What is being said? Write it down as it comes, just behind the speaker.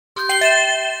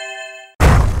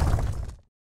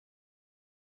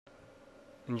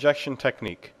Injection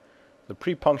technique. The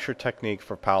pre-puncture technique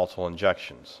for palatal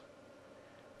injections.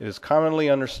 It is commonly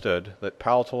understood that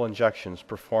palatal injections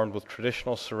performed with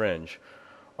traditional syringe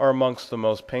are amongst the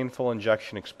most painful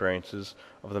injection experiences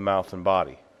of the mouth and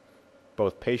body.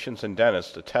 Both patients and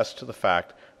dentists attest to the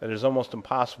fact that it is almost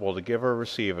impossible to give or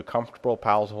receive a comfortable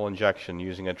palatal injection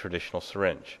using a traditional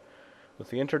syringe. With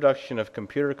the introduction of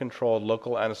computer-controlled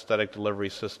local anesthetic delivery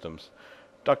systems,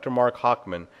 Dr. Mark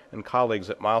Hochman and colleagues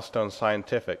at Milestone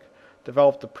Scientific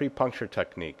developed the pre-puncture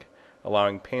technique,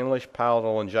 allowing painless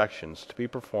palatal injections to be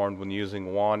performed when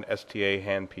using Wand STA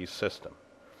handpiece system.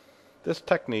 This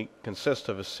technique consists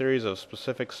of a series of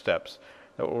specific steps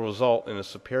that will result in a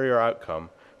superior outcome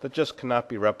that just cannot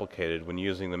be replicated when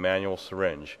using the manual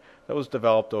syringe that was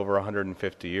developed over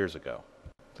 150 years ago.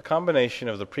 The combination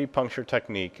of the pre-puncture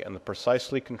technique and the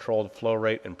precisely controlled flow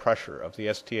rate and pressure of the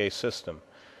STA system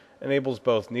enables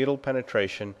both needle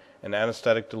penetration and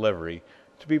anesthetic delivery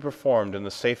to be performed in the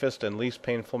safest and least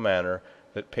painful manner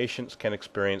that patients can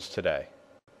experience today.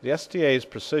 The STA's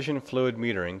precision fluid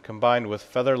metering combined with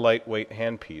feather lightweight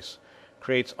handpiece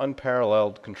creates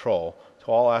unparalleled control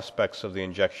to all aspects of the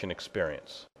injection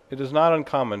experience. It is not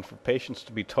uncommon for patients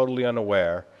to be totally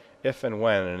unaware if and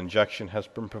when an injection has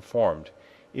been performed,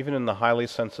 even in the highly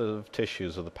sensitive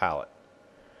tissues of the palate.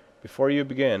 Before you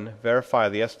begin, verify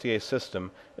the STA system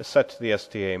is set to the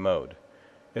STA mode.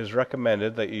 It is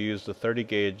recommended that you use the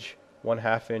 30-gauge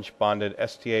 1/2 inch bonded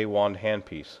STA Wand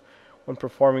handpiece when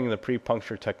performing the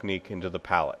pre-puncture technique into the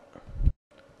palate.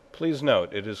 Please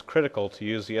note it is critical to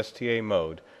use the STA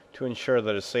mode to ensure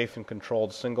that a safe and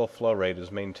controlled single flow rate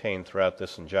is maintained throughout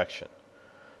this injection.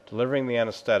 Delivering the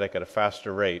anesthetic at a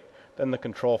faster rate than the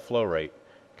control flow rate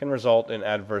can result in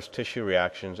adverse tissue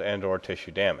reactions and/or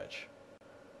tissue damage.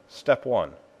 Step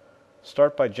 1.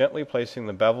 Start by gently placing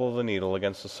the bevel of the needle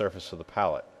against the surface of the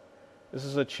palate. This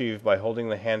is achieved by holding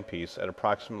the handpiece at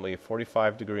approximately a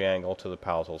 45-degree angle to the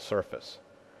palatal surface.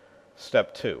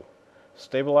 Step 2.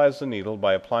 Stabilize the needle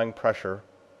by applying pressure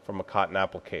from a cotton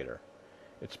applicator.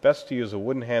 It's best to use a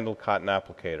wooden-handled cotton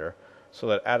applicator so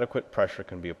that adequate pressure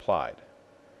can be applied.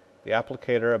 The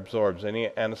applicator absorbs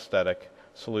any anesthetic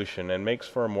solution and makes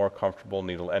for a more comfortable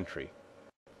needle entry.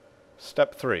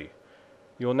 Step 3.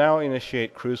 You will now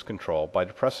initiate cruise control by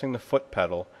depressing the foot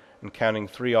pedal and counting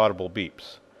 3 audible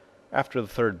beeps. After the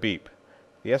third beep,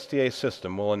 the STA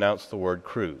system will announce the word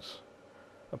cruise.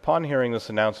 Upon hearing this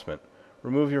announcement,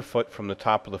 remove your foot from the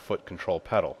top of the foot control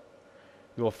pedal.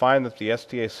 You will find that the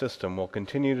STA system will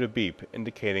continue to beep,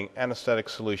 indicating anesthetic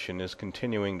solution is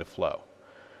continuing to flow.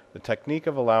 The technique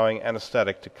of allowing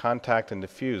anesthetic to contact and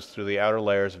diffuse through the outer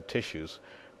layers of tissues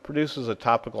produces a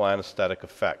topical anesthetic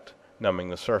effect, numbing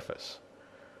the surface.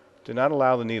 Do not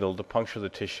allow the needle to puncture the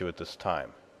tissue at this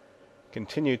time.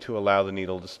 Continue to allow the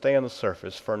needle to stay on the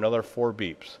surface for another 4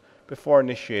 beeps before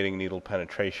initiating needle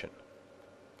penetration.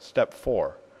 Step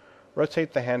 4.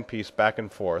 Rotate the handpiece back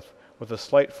and forth with a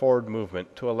slight forward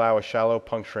movement to allow a shallow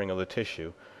puncturing of the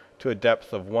tissue to a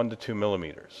depth of 1 to 2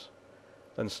 millimeters.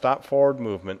 Then stop forward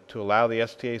movement to allow the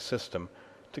STA system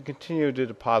to continue to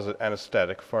deposit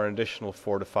anesthetic for an additional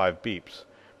 4 to 5 beeps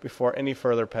before any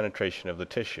further penetration of the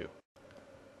tissue.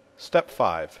 Step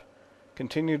 5.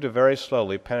 Continue to very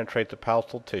slowly penetrate the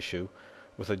palatal tissue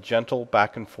with a gentle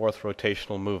back and forth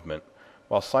rotational movement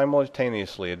while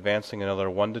simultaneously advancing another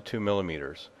 1 to 2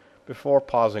 millimeters before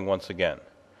pausing once again.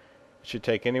 It should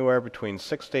take anywhere between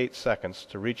 6 to 8 seconds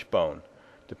to reach bone,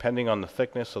 depending on the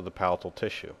thickness of the palatal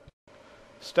tissue.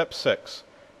 Step 6.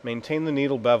 Maintain the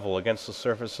needle bevel against the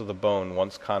surface of the bone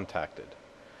once contacted.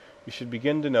 You should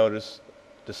begin to notice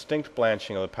distinct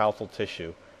blanching of the palatal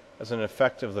tissue as an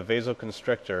effect of the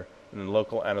vasoconstrictor and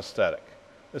local anesthetic.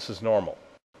 This is normal.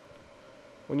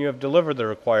 When you have delivered the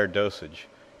required dosage,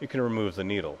 you can remove the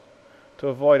needle. To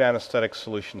avoid anesthetic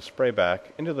solution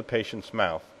sprayback into the patient's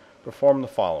mouth, perform the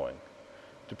following.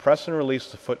 Depress and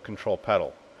release the foot control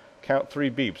pedal. Count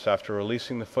 3 beeps after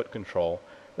releasing the foot control,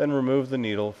 then remove the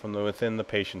needle from within the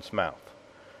patient's mouth.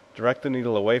 Direct the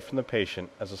needle away from the patient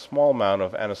as a small amount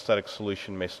of anesthetic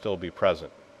solution may still be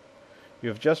present. You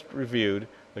have just reviewed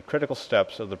the critical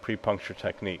steps of the pre-puncture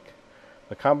technique.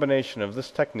 The combination of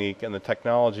this technique and the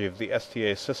technology of the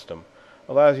STA system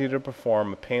allows you to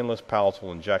perform a painless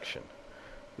palatal injection.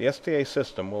 The STA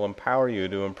system will empower you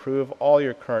to improve all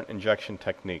your current injection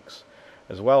techniques,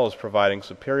 as well as providing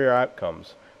superior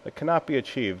outcomes that cannot be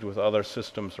achieved with other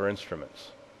systems or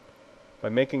instruments. By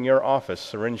making your office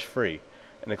syringe-free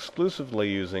and exclusively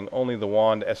using only the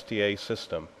Wand STA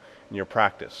system in your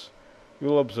practice, you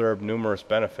will observe numerous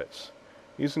benefits.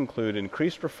 These include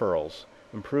increased referrals,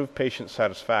 improved patient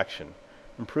satisfaction,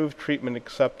 improved treatment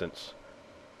acceptance,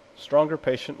 stronger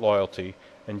patient loyalty,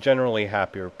 and generally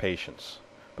happier patients.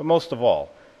 But most of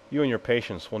all, you and your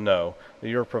patients will know that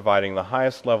you are providing the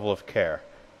highest level of care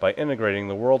by integrating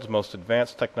the world's most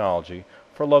advanced technology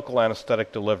for local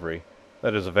anesthetic delivery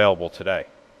that is available today.